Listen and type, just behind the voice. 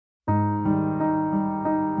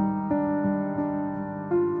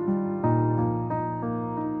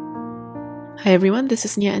Hi everyone, this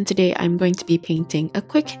is Nia and today I'm going to be painting a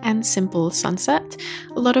quick and simple sunset.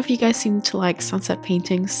 A lot of you guys seem to like sunset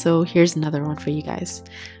paintings, so here's another one for you guys.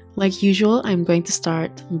 Like usual, I'm going to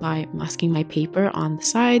start by masking my paper on the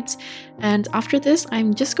sides, and after this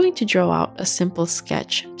I'm just going to draw out a simple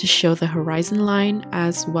sketch to show the horizon line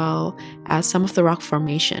as well as some of the rock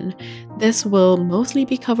formation. This will mostly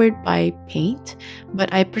be covered by paint,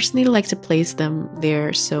 but I personally like to place them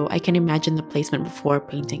there so I can imagine the placement before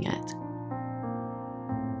painting it.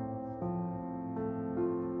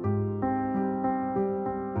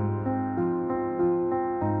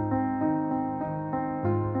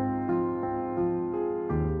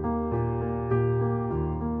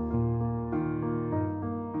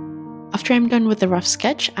 After I'm done with the rough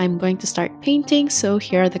sketch, I'm going to start painting, so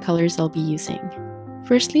here are the colors I'll be using.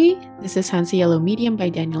 Firstly, this is Hansa Yellow Medium by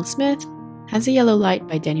Daniel Smith, Hansa Yellow Light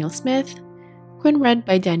by Daniel Smith, Quin Red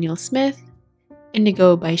by Daniel Smith,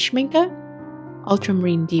 Indigo by Schmincke,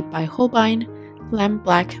 Ultramarine Deep by Holbein, Lamp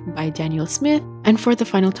Black by Daniel Smith, and for the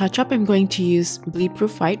final touch-up, I'm going to use Bleed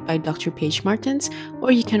Proof White by Dr. Paige Martens,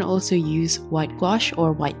 or you can also use white gouache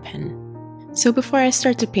or white pen. So before I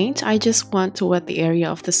start to paint, I just want to wet the area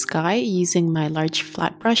of the sky using my large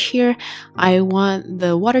flat brush here. I want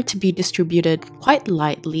the water to be distributed quite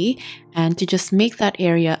lightly and to just make that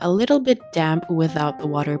area a little bit damp without the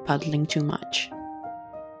water puddling too much.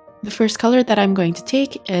 The first color that I'm going to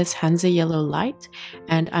take is Hansa Yellow Light,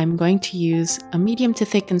 and I'm going to use a medium to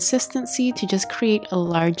thick consistency to just create a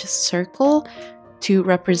large circle to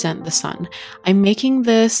represent the sun. I'm making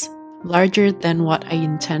this larger than what I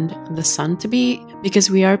intend the sun to be because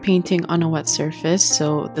we are painting on a wet surface,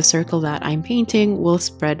 so the circle that I'm painting will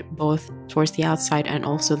spread both towards the outside and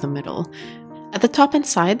also the middle. At the top and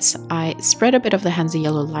sides, I spread a bit of the Hansa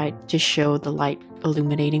Yellow Light to show the light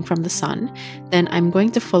illuminating from the sun. Then I'm going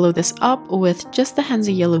to follow this up with just the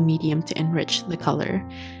Hansa Yellow Medium to enrich the color.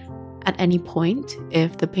 At any point,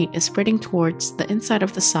 if the paint is spreading towards the inside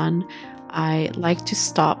of the sun, I like to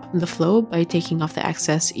stop the flow by taking off the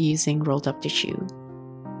excess using rolled up tissue.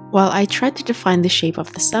 While I try to define the shape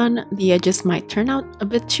of the sun, the edges might turn out a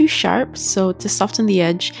bit too sharp, so to soften the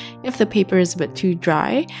edge, if the paper is a bit too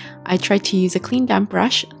dry, I try to use a clean damp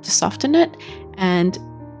brush to soften it, and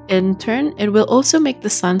in turn, it will also make the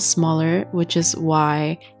sun smaller, which is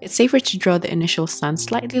why it's safer to draw the initial sun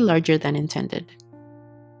slightly larger than intended.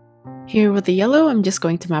 Here with the yellow, I'm just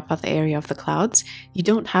going to map out the area of the clouds. You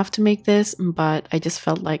don't have to make this, but I just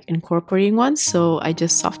felt like incorporating one, so I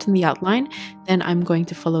just softened the outline. Then I'm going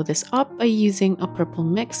to follow this up by using a purple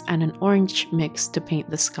mix and an orange mix to paint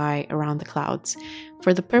the sky around the clouds.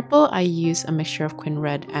 For the purple, I use a mixture of Quin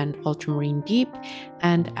Red and Ultramarine Deep,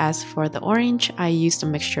 and as for the orange, I used a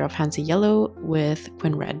mixture of Hansa Yellow with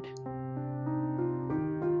Quin Red.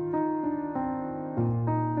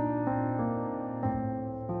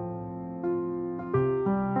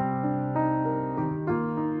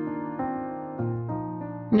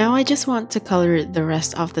 Now I just want to color the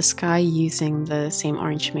rest of the sky using the same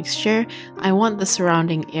orange mixture. I want the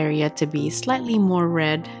surrounding area to be slightly more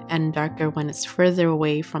red and darker when it's further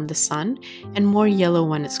away from the sun, and more yellow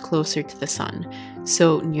when it's closer to the sun.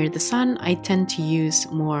 So near the sun, I tend to use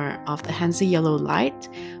more of the Hansa Yellow Light,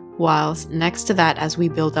 whilst next to that, as we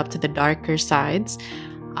build up to the darker sides,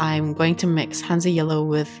 I'm going to mix Hansa Yellow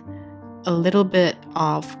with a little bit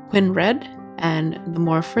of Quin Red, and the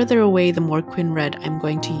more further away, the more Quin Red I'm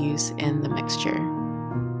going to use in the mixture.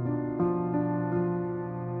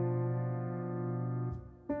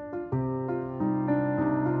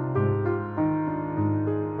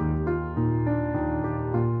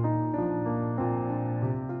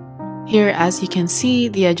 Here, as you can see,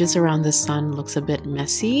 the edges around the sun looks a bit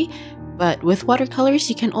messy, but with watercolors,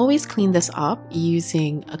 you can always clean this up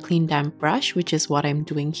using a clean damp brush, which is what I'm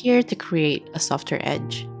doing here to create a softer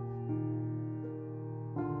edge.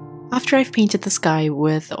 After I've painted the sky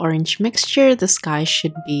with the orange mixture, the sky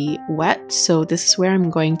should be wet, so this is where I'm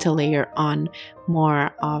going to layer on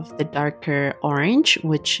more of the darker orange,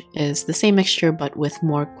 which is the same mixture but with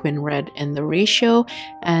more Quin Red in the ratio.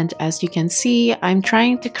 And as you can see, I'm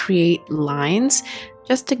trying to create lines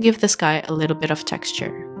just to give the sky a little bit of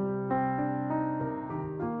texture.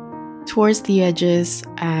 Towards the edges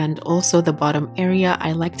and also the bottom area,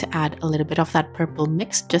 I like to add a little bit of that purple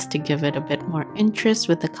mix just to give it a bit more interest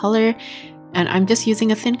with the color. And I'm just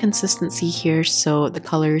using a thin consistency here so the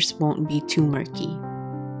colors won't be too murky.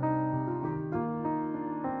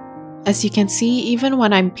 As you can see, even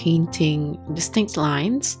when I'm painting distinct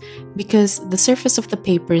lines, because the surface of the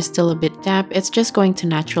paper is still a bit damp, it's just going to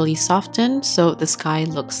naturally soften so the sky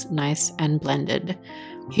looks nice and blended.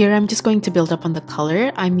 Here I'm just going to build up on the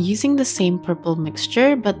color. I'm using the same purple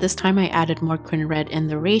mixture, but this time I added more quin red in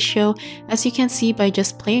the ratio. As you can see, by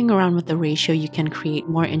just playing around with the ratio, you can create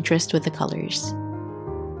more interest with the colors.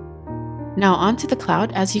 Now onto the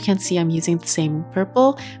cloud. As you can see, I'm using the same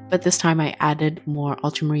purple, but this time I added more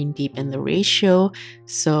ultramarine deep in the ratio.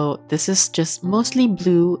 So this is just mostly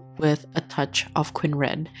blue with a touch of quin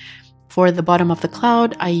red. For the bottom of the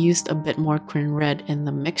cloud, I used a bit more quin red in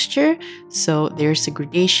the mixture, so there's a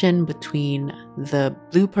gradation between the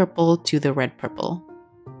blue purple to the red purple.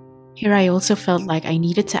 Here I also felt like I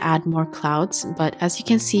needed to add more clouds, but as you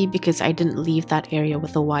can see, because I didn't leave that area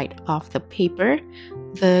with the white off the paper,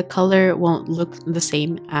 the color won't look the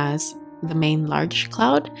same as the main large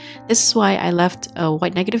cloud. This is why I left a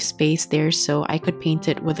white negative space there so I could paint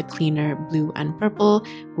it with a cleaner blue and purple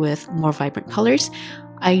with more vibrant colors.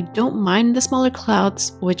 I don't mind the smaller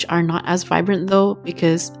clouds, which are not as vibrant though,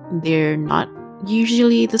 because they're not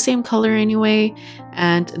usually the same color anyway,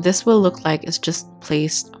 and this will look like it's just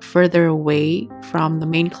placed further away from the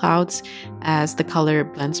main clouds as the color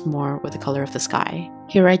blends more with the color of the sky.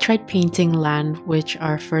 Here I tried painting land which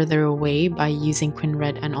are further away by using quin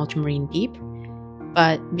red and ultramarine deep,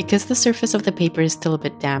 but because the surface of the paper is still a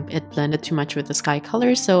bit damp, it blended too much with the sky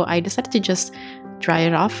color, so I decided to just dry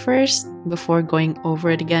it off first before going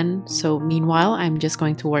over it again. So meanwhile, I'm just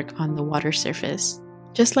going to work on the water surface.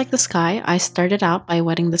 Just like the sky, I started out by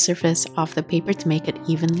wetting the surface of the paper to make it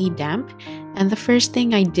evenly damp, and the first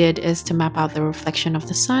thing I did is to map out the reflection of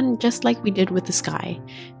the sun just like we did with the sky.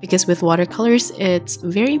 Because with watercolors, it's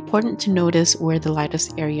very important to notice where the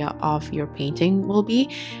lightest area of your painting will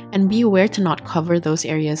be, and be aware to not cover those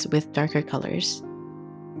areas with darker colors.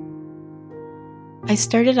 I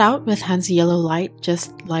started out with Hansa Yellow Light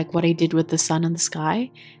just like what I did with the sun and the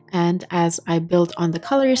sky, and as I build on the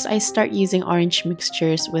colors, I start using orange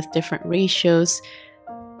mixtures with different ratios,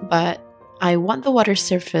 but I want the water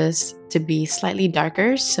surface to be slightly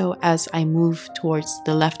darker, so as I move towards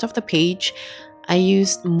the left of the page, I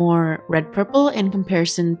used more red purple in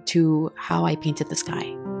comparison to how I painted the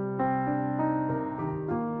sky.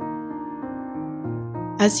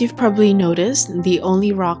 As you've probably noticed, the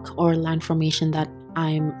only rock or land formation that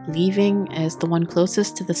I'm leaving is the one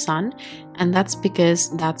closest to the sun, and that's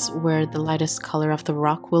because that's where the lightest color of the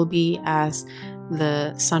rock will be as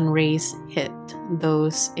the sun rays hit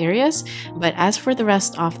those areas. But as for the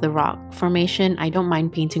rest of the rock formation, I don't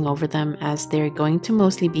mind painting over them as they're going to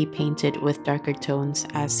mostly be painted with darker tones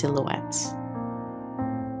as silhouettes.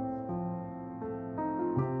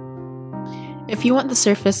 If you want the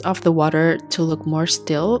surface of the water to look more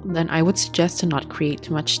still, then I would suggest to not create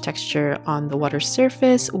too much texture on the water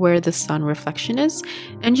surface where the sun reflection is,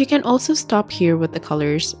 and you can also stop here with the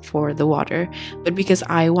colors for the water. But because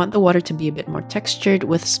I want the water to be a bit more textured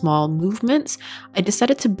with small movements, I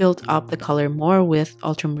decided to build up the color more with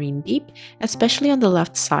ultramarine deep, especially on the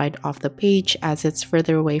left side of the page as it's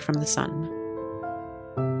further away from the sun.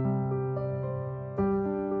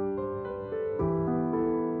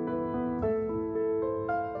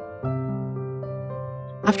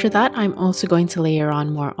 After that, I'm also going to layer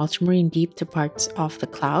on more ultramarine deep to parts of the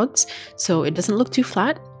clouds so it doesn't look too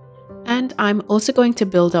flat. And I'm also going to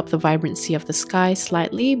build up the vibrancy of the sky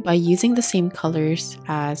slightly by using the same colors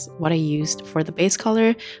as what I used for the base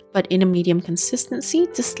color, but in a medium consistency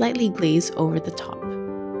to slightly glaze over the top.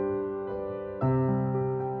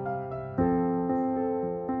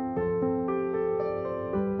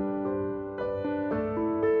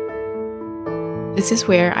 This is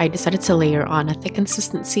where I decided to layer on a thick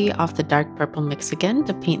consistency of the dark purple mix again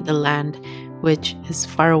to paint the land, which is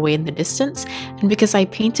far away in the distance. And because I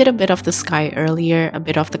painted a bit of the sky earlier, a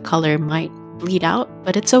bit of the color might bleed out,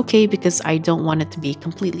 but it's okay because I don't want it to be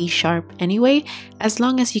completely sharp anyway, as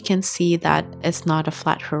long as you can see that it's not a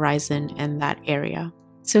flat horizon in that area.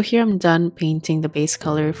 So here I'm done painting the base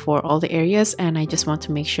color for all the areas, and I just want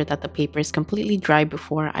to make sure that the paper is completely dry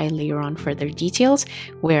before I layer on further details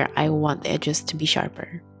where I want the edges to be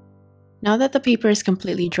sharper. Now that the paper is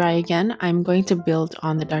completely dry again, I'm going to build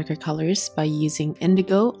on the darker colors by using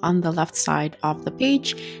indigo on the left side of the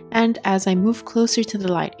page, and as I move closer to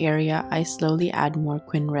the light area, I slowly add more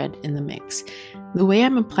quin red in the mix. The way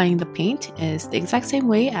I'm applying the paint is the exact same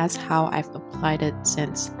way as how I've applied it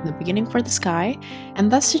since the beginning for the sky,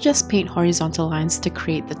 and that's to just paint horizontal lines to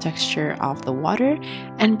create the texture of the water.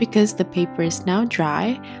 And because the paper is now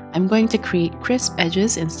dry, I'm going to create crisp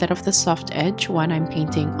edges instead of the soft edge when I'm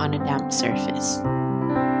painting on a damp surface.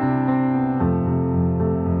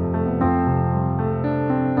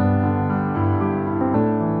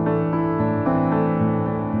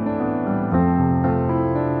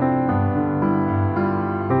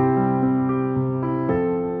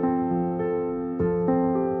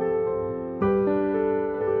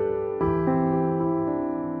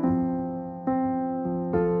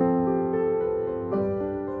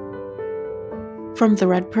 From the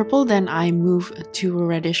red purple, then I move to a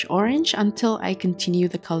reddish orange until I continue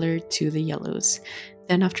the color to the yellows.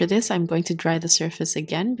 Then after this, I'm going to dry the surface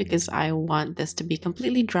again because I want this to be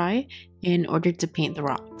completely dry in order to paint the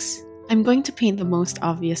rocks. I'm going to paint the most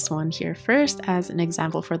obvious one here first as an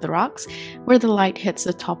example for the rocks. Where the light hits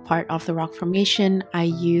the top part of the rock formation, I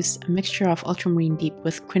use a mixture of ultramarine deep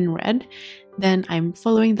with quin red. Then I'm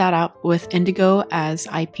following that up with indigo as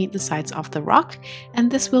I paint the sides of the rock,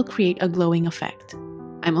 and this will create a glowing effect.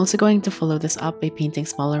 I'm also going to follow this up by painting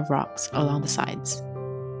smaller rocks along the sides.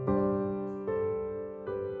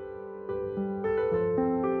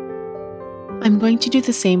 I'm going to do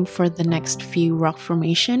the same for the next few rock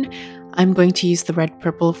formation. I'm going to use the red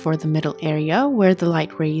purple for the middle area where the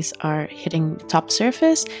light rays are hitting the top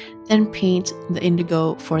surface, then paint the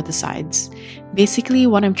indigo for the sides. Basically,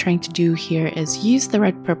 what I'm trying to do here is use the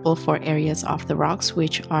red purple for areas of the rocks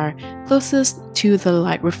which are closest to the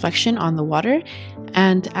light reflection on the water,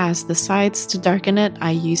 and as the sides to darken it,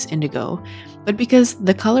 I use indigo. But because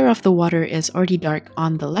the color of the water is already dark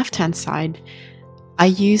on the left-hand side, I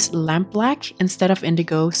use lamp black instead of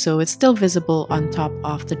indigo, so it's still visible on top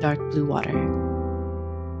of the dark blue water.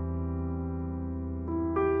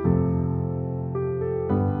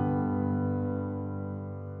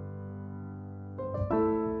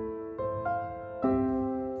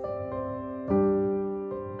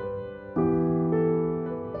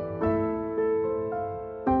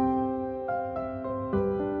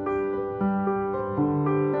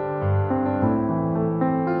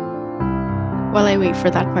 While I wait for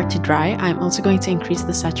that part to dry, I'm also going to increase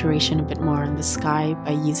the saturation a bit more on the sky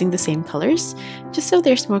by using the same colors, just so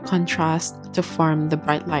there's more contrast to form the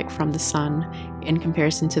bright light from the sun in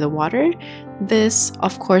comparison to the water. This,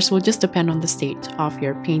 of course, will just depend on the state of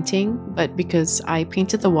your painting, but because I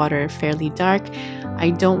painted the water fairly dark,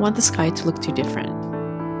 I don't want the sky to look too different.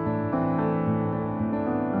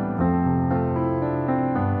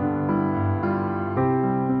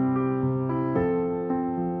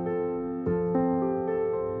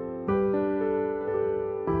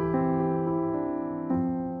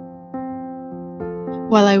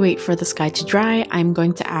 While I wait for the sky to dry, I'm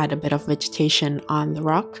going to add a bit of vegetation on the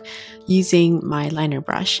rock using my liner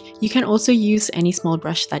brush. You can also use any small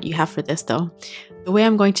brush that you have for this though. The way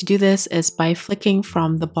I'm going to do this is by flicking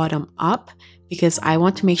from the bottom up, because I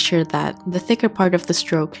want to make sure that the thicker part of the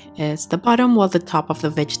stroke is the bottom while the top of the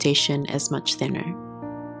vegetation is much thinner.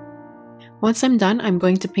 Once I'm done, I'm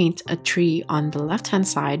going to paint a tree on the left-hand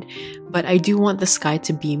side, but I do want the sky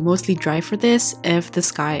to be mostly dry for this. If the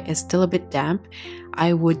sky is still a bit damp,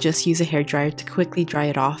 I would just use a hairdryer to quickly dry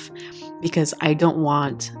it off because I don't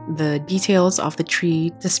want the details of the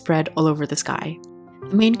tree to spread all over the sky.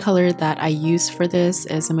 The main color that I use for this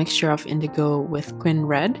is a mixture of indigo with quin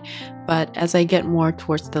red, but as I get more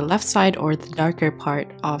towards the left side or the darker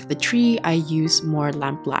part of the tree, I use more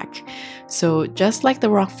lamp black. So just like the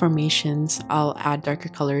rock formations, I'll add darker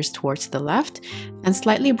colors towards the left and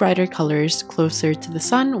slightly brighter colors closer to the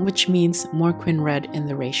sun, which means more quin red in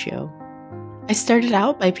the ratio. I started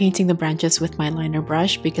out by painting the branches with my liner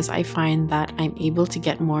brush because I find that I'm able to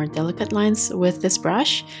get more delicate lines with this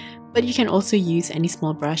brush, but you can also use any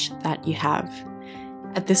small brush that you have.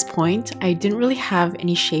 At this point, I didn't really have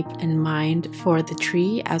any shape in mind for the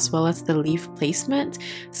tree as well as the leaf placement,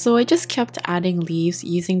 so I just kept adding leaves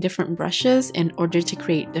using different brushes in order to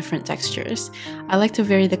create different textures. I like to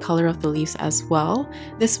vary the color of the leaves as well.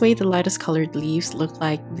 This way the lightest colored leaves look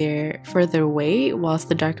like they're further away, whilst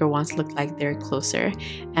the darker ones look like they're closer,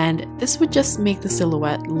 and this would just make the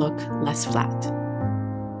silhouette look less flat.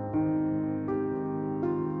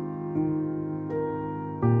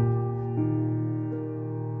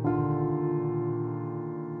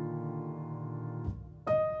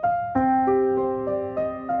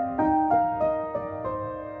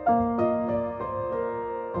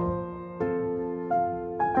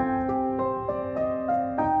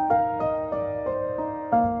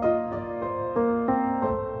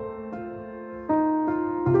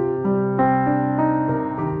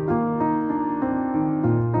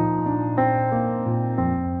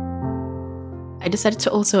 I decided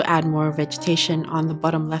to also add more vegetation on the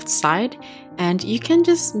bottom left side, and you can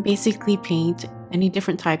just basically paint any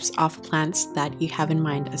different types of plants that you have in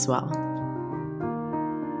mind as well.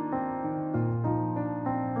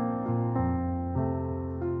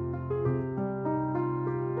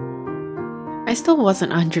 I still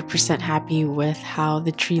wasn't 100% happy with how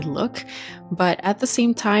the tree looked, but at the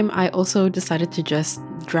same time I also decided to just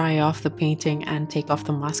dry off the painting and take off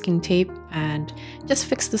the masking tape and just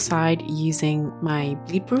fix the side using my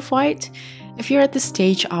bleed proof white. If you're at this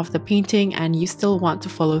stage of the painting and you still want to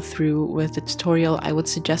follow through with the tutorial, I would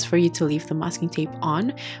suggest for you to leave the masking tape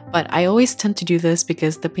on, but I always tend to do this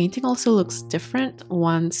because the painting also looks different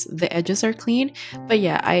once the edges are clean. But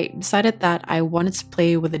yeah, I decided that I wanted to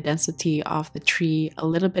play with the density of the tree a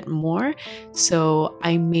little bit more, so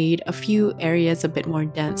I made a few areas a bit more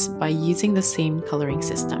dense by using the same coloring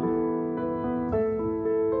system.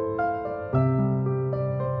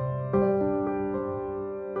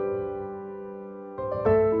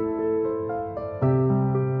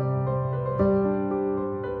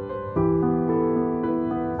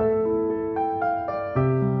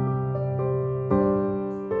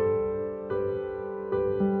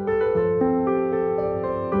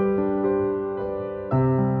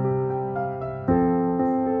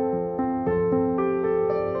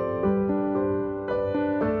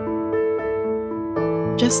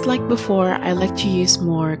 Just like before, I like to use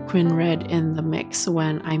more quin red in the mix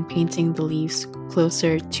when I'm painting the leaves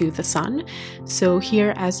closer to the sun. So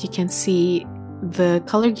here, as you can see, the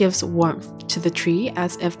color gives warmth to the tree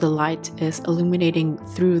as if the light is illuminating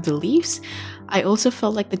through the leaves. I also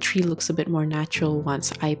felt like the tree looks a bit more natural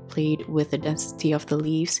once I played with the density of the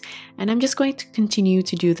leaves, and I'm just going to continue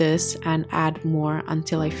to do this and add more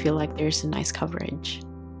until I feel like there's a nice coverage.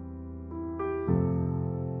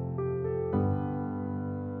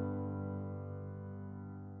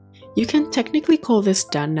 You can technically call this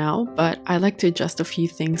done now, but I like to adjust a few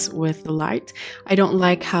things with the light. I don't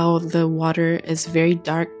like how the water is very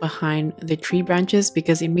dark behind the tree branches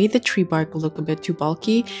because it made the tree bark look a bit too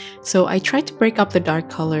bulky. So I tried to break up the dark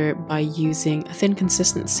color by using a thin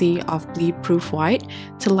consistency of bleed-proof white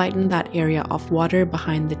to lighten that area of water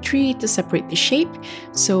behind the tree to separate the shape,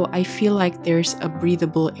 so I feel like there's a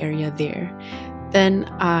breathable area there. Then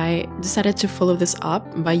I decided to follow this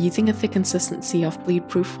up by using a thick consistency of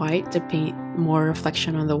bleed-proof white to paint more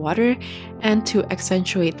reflection on the water and to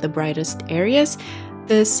accentuate the brightest areas.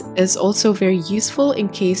 This is also very useful in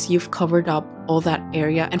case you've covered up all that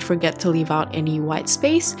area and forget to leave out any white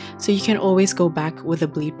space, so you can always go back with a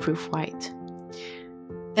bleed-proof white.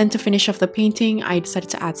 Then to finish off the painting, I decided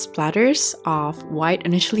to add splatters of white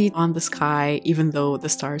initially on the sky, even though the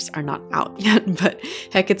stars are not out yet, but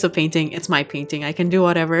heck, it's a painting, it's my painting, I can do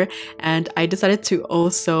whatever. And I decided to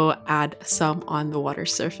also add some on the water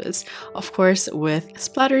surface. Of course, with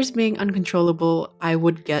splatters being uncontrollable, I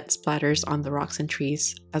would get splatters on the rocks and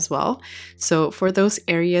trees as well. So for those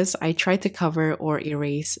areas, I tried to cover or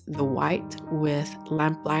erase the white with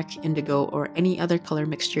lamp black, indigo, or any other color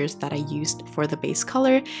mixtures that I used for the base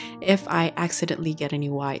color if I accidentally get any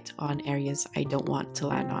white on areas I don't want to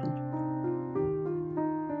land on.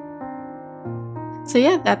 So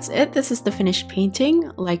yeah, that's it. This is the finished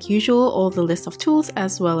painting. Like usual, all the list of tools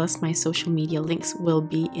as well as my social media links will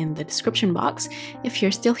be in the description box. If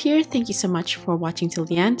you're still here, thank you so much for watching till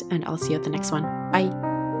the end, and I'll see you at the next one. Bye!